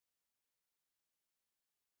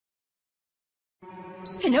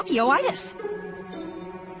Pinocchio-itis.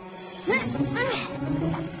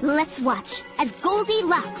 Let's watch as Goldie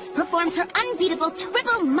Locks performs her unbeatable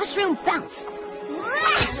triple mushroom bounce.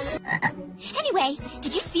 Anyway,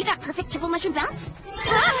 did you see that perfect triple mushroom bounce?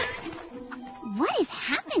 What is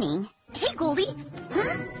happening? Hey, Goldie.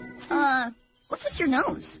 What's with your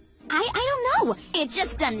nose? I don't know. It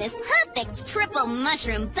just done this perfect triple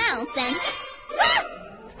mushroom bounce and...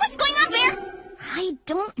 What's going on, Bear? I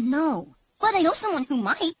don't know, but I know someone who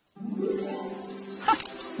might.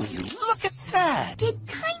 Will you look at that? Did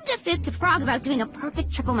kinda fib to Frog about doing a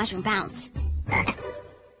perfect triple mushroom bounce.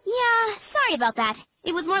 Yeah, sorry about that.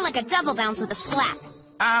 It was more like a double bounce with a splat.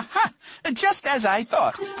 Aha! Just as I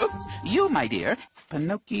thought. You, my dear,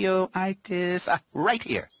 Pinocchio-itis, right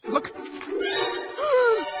here. Look.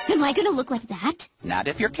 Am I gonna look like that? Not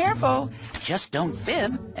if you're careful. Just don't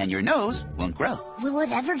fib, and your nose won't grow. Will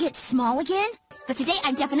it ever get small again? But today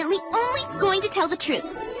I'm definitely only going to tell the truth.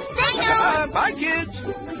 I know! Bye, kids!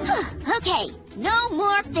 Okay, no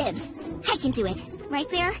more fibs. I can do it. Right,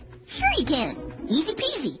 Bear? Sure you can. Easy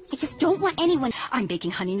peasy. I just don't want anyone... I'm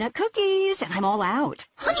baking honey nut cookies, and I'm all out.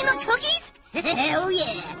 Honey nut cookies? Oh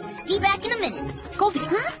yeah. Be back in a minute. Goldie,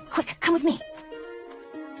 quick, come with me.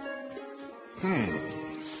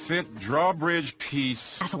 Fit drawbridge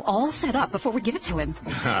piece. Tassel all set up before we give it to him.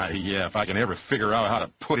 Yeah, if I can ever figure out how to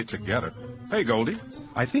put it together. Hey, Goldie,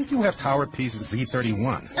 I think you have tower piece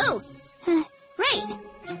Z31. Oh, right.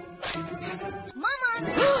 Mama!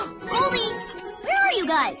 Goldie! Where are you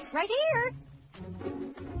guys? Right here.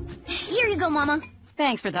 Here you go, Mama.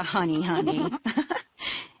 Thanks for the honey.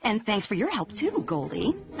 And thanks for your help, too,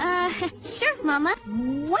 Goldie. Sure, Mama.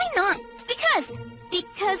 Why not? Because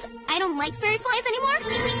I don't like fairy flies anymore?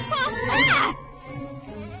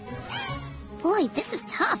 Boy, this is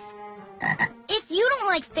tough. If you don't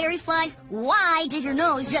like fairy flies, why did your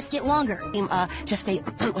nose just get longer? Just a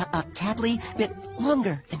tadly bit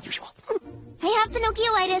longer than usual. I have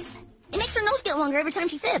Pinocchio-itis. It makes her nose get longer every time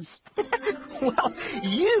she fibs. Well,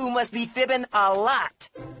 you must be fibbing a lot.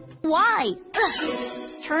 Why?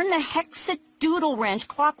 Turn the hexadoodle wrench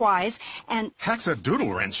clockwise and...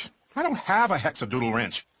 Hexadoodle wrench? I don't have a hexadoodle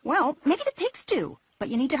wrench. Well, maybe the pigs do, but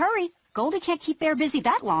you need to hurry. Goldie can't keep Bear busy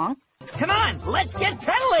that long. Come on, let's get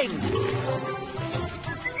pedaling!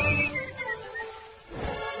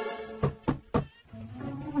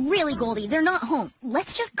 Really, Goldie, they're not home.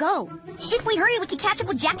 Let's just go. If we hurry, we can catch up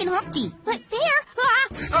with Jack and Humpty. But Bear...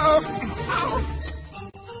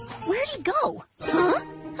 Where'd he go? Huh?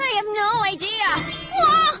 I have no idea.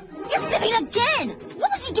 You're fibbing again! What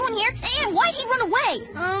was he doing here, and why'd he run away?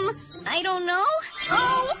 I don't know.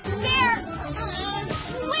 Oh, Bear!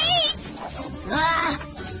 Wait!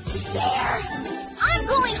 Bear! I'm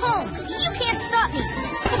going home! You can't stop me!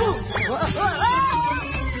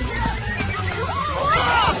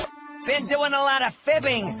 Been doing a lot of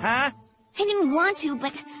fibbing, huh? I didn't want to,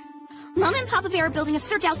 but... Mom and Papa Bear are building a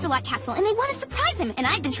Sir Joust-a-Lot castle, and they want to surprise him, and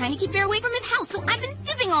I've been trying to keep Bear away from his house, so I've been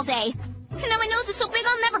fibbing all day. And now my nose is so big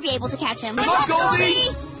I'll never be able to catch him. Come on,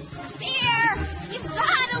 Goldie! Bear! You've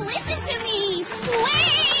gotta listen to me!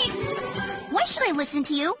 Wait! Why should I listen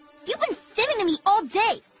to you? You've been fibbing to me all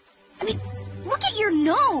day. I mean, look at your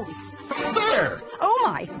nose. There! Oh,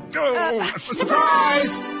 my. Oh,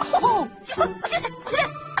 surprise! Oh!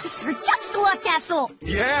 Sir Joust-a-Lot castle!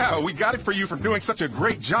 Yeah, we got it for you for doing such a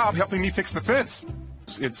great job helping me fix the fence.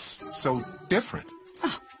 It's so different.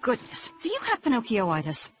 Oh, goodness. Do you have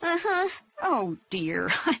Pinocchio-itis? Uh-huh. Oh,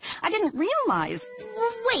 dear. I didn't realize.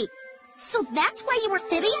 Well, wait. So that's why you were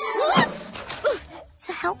fibbing?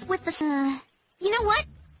 To help with the... You know what?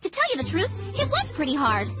 To tell you the truth, it was pretty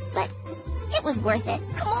hard. But it was worth it.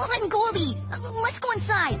 Come on, Goldie. Let's go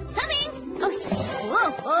inside. Coming. Okay.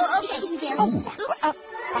 Whoa. Okay. Oh, watch out.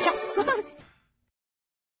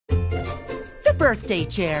 The birthday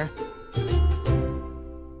chair.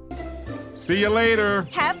 See you later.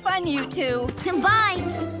 Have fun, you two. Bye.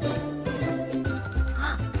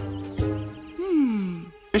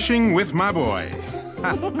 Fishing with my boy.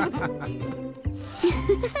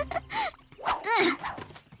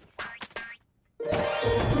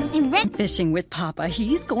 I'm ready. Fishing with Papa.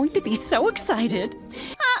 He's going to be so excited.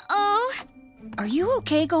 Uh-oh. Are you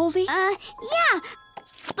okay, Goldie? Yeah.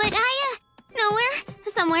 But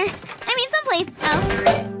somewhere. I mean, someplace else.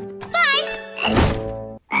 Bye.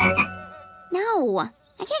 No,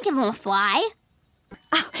 I can't give him a fly.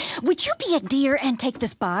 Would you be a dear and take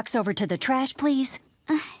this box over to the trash, please?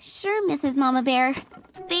 Sure, Mrs. Mama Bear.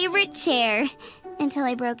 Favorite chair. Until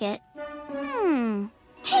I broke it.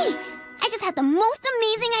 Hey, I just had the most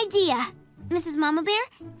amazing idea. Mrs. Mama Bear,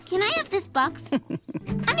 can I have this box? I'm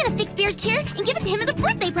gonna fix Bear's chair and give it to him as a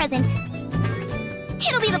birthday present.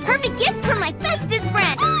 It'll be the perfect gift for my bestest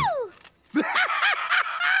friend! Woo!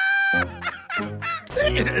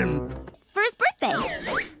 For his birthday.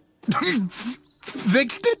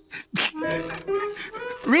 Fixed it?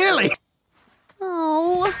 Really?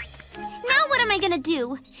 Oh. Now what am I gonna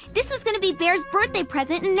do? This was gonna be Bear's birthday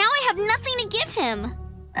present, and now I have nothing to give him.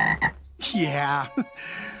 Yeah.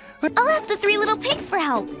 I'll ask the three little pigs for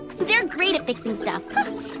help. They're great at fixing stuff.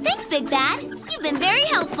 Thanks, Big Bad. You've been very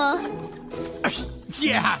helpful.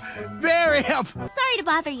 Yeah, very helpful. Sorry to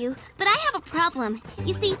bother you, but I have a problem.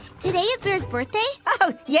 You see, today is Bear's birthday.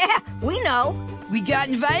 Oh, yeah, we know. We got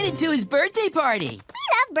invited to his birthday party. We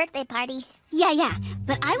love birthday parties. Yeah,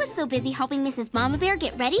 but I was so busy helping Mrs. Mama Bear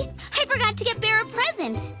get ready, I forgot to get Bear a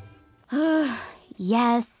present.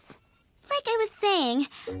 Yes. Like I was saying,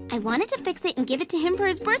 I wanted to fix it and give it to him for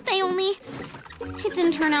his birthday, only it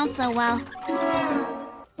didn't turn out so well.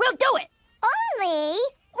 We'll do it. Only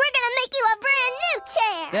we're gonna make you a brand new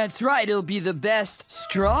chair. That's right, it'll be the best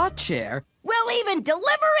straw chair. We'll even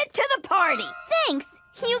deliver it to the party. Thanks.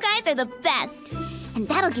 You guys are the best. And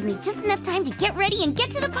that'll give me just enough time to get ready and get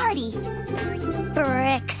to the party.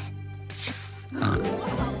 Bricks.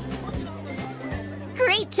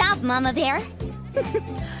 Great job, Mama Bear.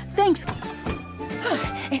 Thanks.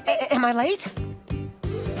 Am I late?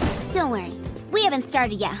 Don't worry. We haven't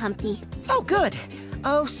started yet, Humpty. Oh, good.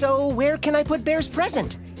 Oh, so where can I put Bear's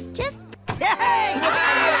present? Just...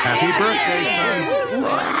 Happy birthday.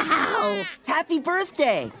 Wow! Happy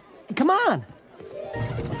birthday. Come on.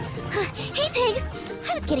 Hey, pigs.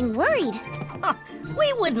 I was getting worried.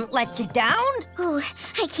 We wouldn't let you down. Oh,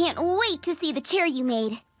 I can't wait to see the chair you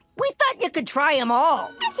made. We thought you could try them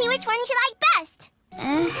all. Let's see which one you like best.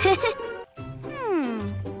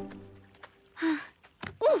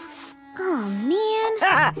 Oh,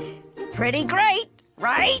 man. Pretty great,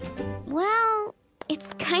 right? Well,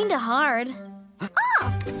 it's kind of hard. Oh,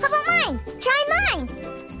 how about mine? Try mine.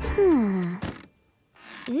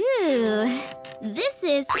 Ooh, this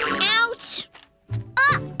is... Ouch!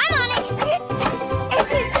 Oh, I'm on it.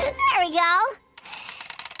 There we go.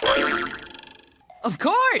 Of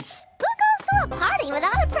course. Who goes to a party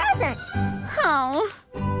without a present? Oh.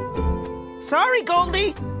 Sorry,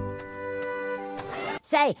 Goldie.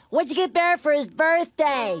 Say, what'd you get Bear for his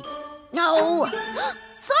birthday? No.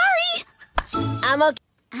 Sorry. I'm okay.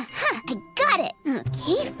 I got it.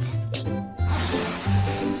 Okay, just take...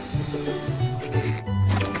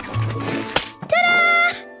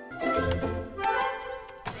 Ta-da!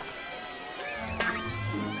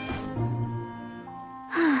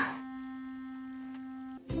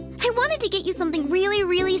 I wanted to get you something really,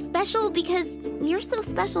 really special because you're so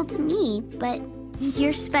special to me, but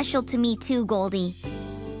you're special to me too, Goldie.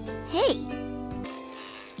 Hey.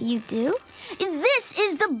 You do? This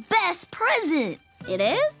is the best present. It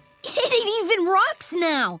is? It even rocks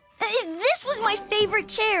now. This was my favorite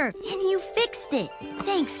chair, and you fixed it.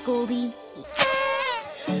 Thanks, Goldie.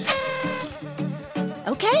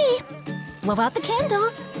 Okay. Blow out the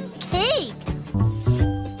candles. Cake.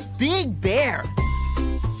 Big Bear.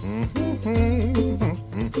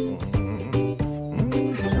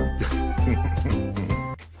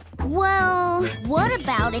 Well, what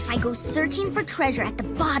about if I go searching for treasure at the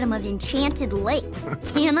bottom of Enchanted Lake?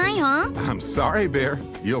 Can I, huh? I'm sorry, Bear.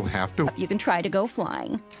 You'll have to. You can try to go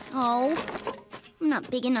flying. Oh, I'm not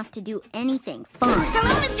big enough to do anything fun.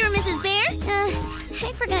 Hello, Mr. and Mrs. Bear.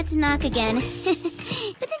 I forgot to knock again.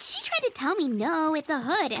 But then she tried to tell me, no, it's a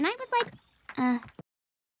hood. And I was like,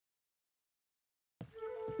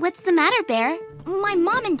 What's the matter, Bear? My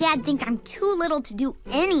mom and dad think I'm too little to do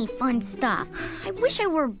any fun stuff. I wish I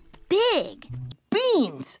were big.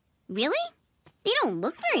 Beans. Really? They don't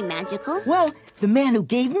look very magical. Well, the man who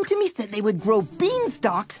gave them to me said they would grow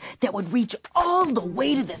beanstalks that would reach all the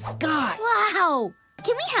way to the sky. Wow!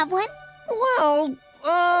 Can we have one? Well,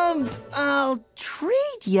 I'll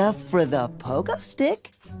trade you for the pogo stick.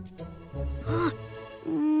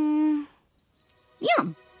 Yum.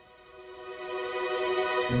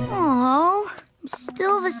 Oh,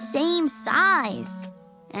 still the same size.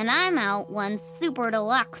 And I'm out one super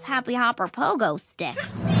deluxe Happy Hopper pogo stick.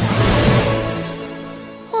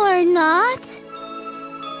 Or not.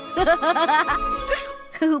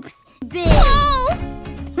 Oops. Big. Oh!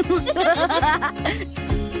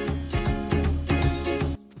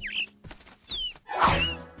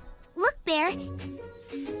 Look, Bear.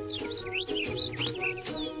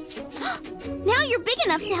 Now you're big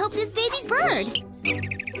enough to help this baby bird.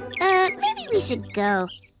 Maybe we should go.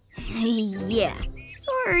 Yeah.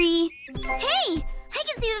 Sorry. Hey, I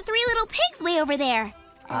can see the three little pigs way over there.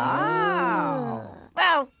 Oh.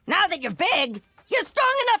 Well, now that you're big, you're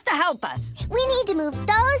strong enough to to help us. We need to move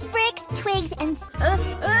those bricks, twigs, and...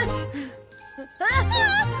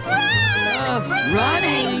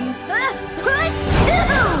 Running!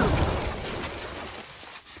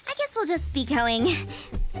 I guess we'll just be going.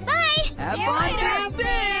 Bye! Have fun,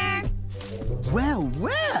 Bear! Well,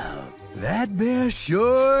 well. That bear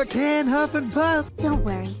sure can huff and puff. Don't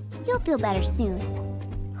worry. You'll feel better soon.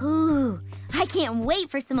 Ooh, I can't wait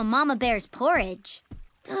for some of Mama Bear's porridge.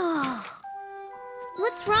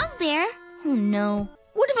 What's wrong, Bear? Oh, no.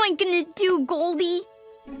 What am I gonna do, Goldie?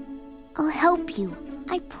 I'll help you.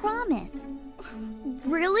 I promise.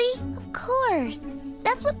 Really? Of course.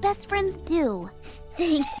 That's what best friends do.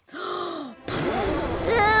 Thanks. Ooh,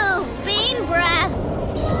 bean breath.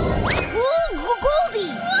 Ooh,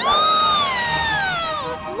 Goldie!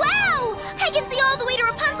 Wow! I can see all the way to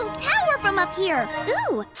Rapunzel's tower from up here.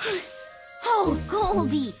 Ooh. Oh,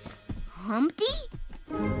 Goldie. Humpty?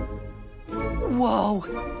 Whoa,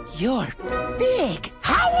 you're big.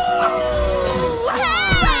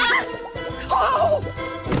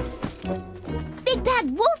 Big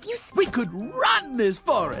bad wolf, you... We could run this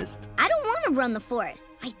forest. I don't want to run the forest.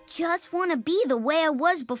 I just want to be the way I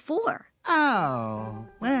was before. Oh,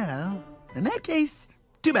 well, in that case,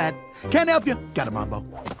 too bad. Can't help you. Got a mambo.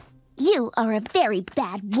 You are a very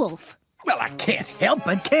bad wolf. Well, I can't help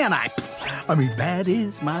it, can I? I mean, bad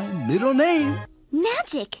is my middle name.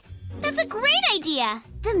 Magic. That's a great idea.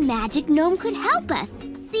 The magic gnome could help us.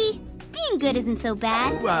 See, being good isn't so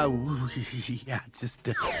bad. Well, yeah, just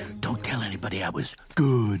don't tell anybody I was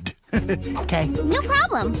good. Okay? No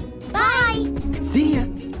problem. Bye. See ya.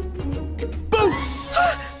 Boo!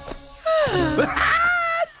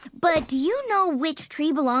 But do you know which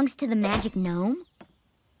tree belongs to the magic gnome?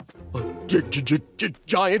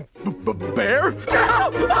 Giant bear? No!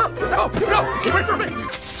 No! Get away from me!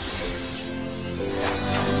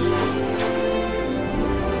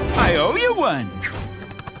 I owe you one.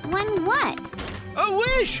 One what? A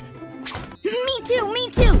wish. Me too, me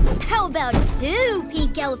too. How about 2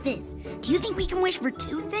 pink elephants? Do you think we can wish for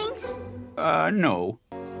 2 things? No.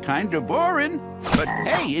 Kinda boring. But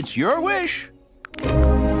hey, it's your wish.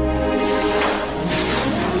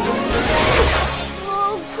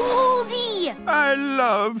 Oh, Goldie! I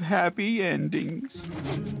love happy endings.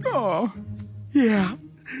 Oh, Yeah,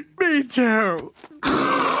 me too.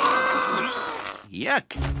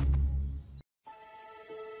 yuck.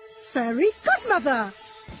 Fairy godmother!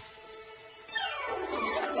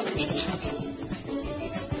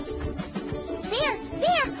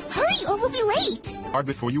 Bear, hurry or we'll be late. Hard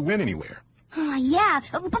before you went anywhere. Yeah,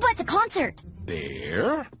 but the concert.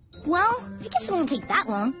 There? Well, I guess it won't take that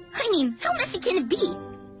long. I mean, how messy can it be?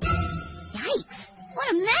 Yikes, what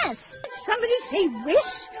a mess. Did somebody say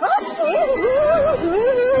wish?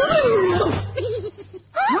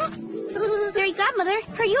 Huh? Fairy godmother,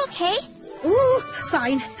 are you okay? Ooh,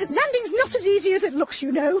 fine. Landing's not as easy as it looks,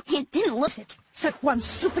 you know. It didn't look It. Set one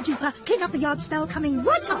super duper clean up the yard spell coming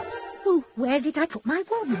right up. Ooh, where did I put my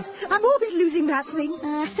wand? I'm always losing that thing.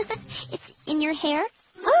 it's in your hair.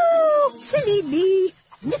 Oh, silly me.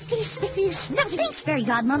 Nifty, spiffy, snazzy. Thanks, fairy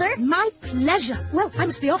godmother. My pleasure. Well, I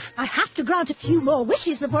must be off. I have to grant a few more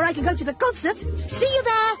wishes before I can go to the concert. See you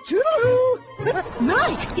there. Toodaloo.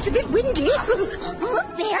 My, it's a bit windy.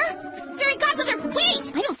 Look, Bear. Fairy godmother,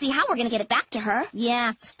 wait! I don't see how we're gonna get it back to her.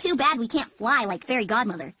 Yeah, it's too bad we can't fly like fairy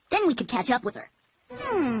godmother. Then we could catch up with her.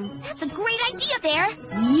 That's a great idea, Bear.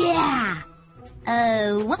 Yeah.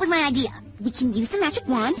 What was my idea? We can use the magic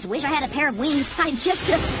wand. Just wish I had a pair of wings. I just...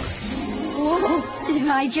 Whoa, did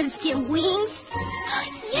I just get wings?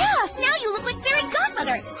 Yeah, now you look like fairy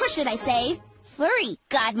godmother. Or should I say, furry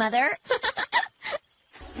godmother.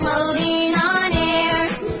 Floating on air.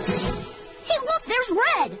 Hey, look, there's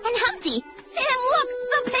Red and Humpty. And look,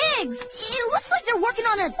 the pigs. It looks like they're working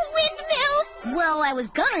on a windmill. Well, I was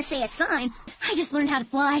gonna say a sign. I just learned how to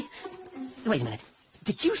fly. Wait a minute.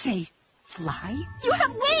 Did you say fly? You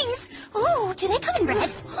have wings. Ooh, do they come in red?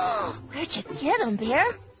 Where'd you get them, Bear?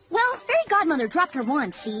 Well, fairy godmother dropped her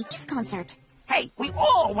wand, see? This concert. Hey, we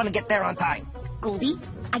all want to get there on time. Goldie,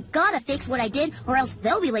 I gotta fix what I did or else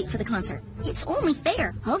they'll be late for the concert. It's only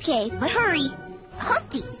fair. Okay, but hurry.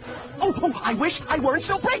 Humpty. Oh, I wish I weren't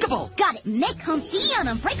so breakable. Got it. Make Humpty an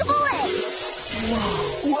unbreakable leg.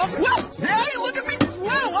 Whoa. Hey, look at me.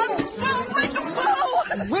 Whoa, I'm so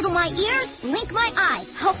breakable. Wiggle my ears, blink my eye.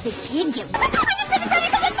 Help this pig get...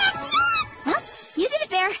 Huh? You did it,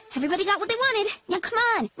 Bear. Everybody got what they wanted. Now come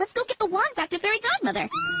on. Let's go get the wand back to fairy godmother.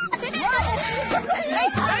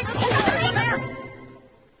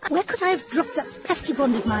 Where could I have dropped that pesky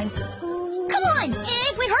wand of mine? Come on!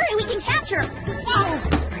 If we hurry, we can catch her!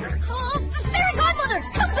 Oh, fairy godmother,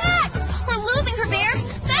 come back! We're losing her, Bear!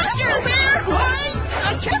 That's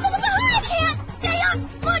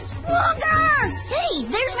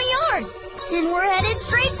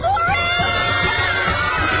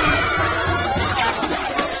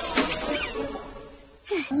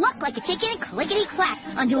quack like a chicken, clickety-clack.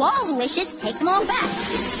 Undo all the wishes, take them all back.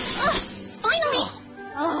 Finally!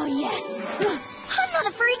 Oh, yes. I'm not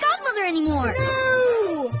a fairy godmother anymore.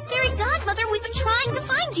 No! Fairy godmother, we've been trying to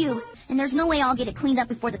find you. And there's no way I'll get it cleaned up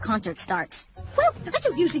before the concert starts. Well, I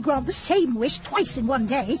don't usually grant the same wish twice in one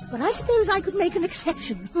day, but I suppose I could make an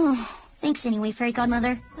exception. Oh, thanks anyway, fairy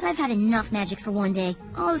godmother. But I've had enough magic for one day.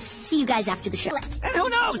 I'll see you guys after the show. And who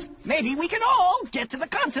knows? Maybe we can all get to the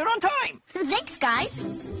concert on time. Thanks, guys.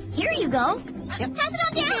 Here you go. Pass it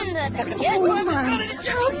on down. Oh, my.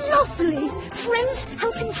 How lovely. Friends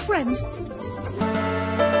helping friends.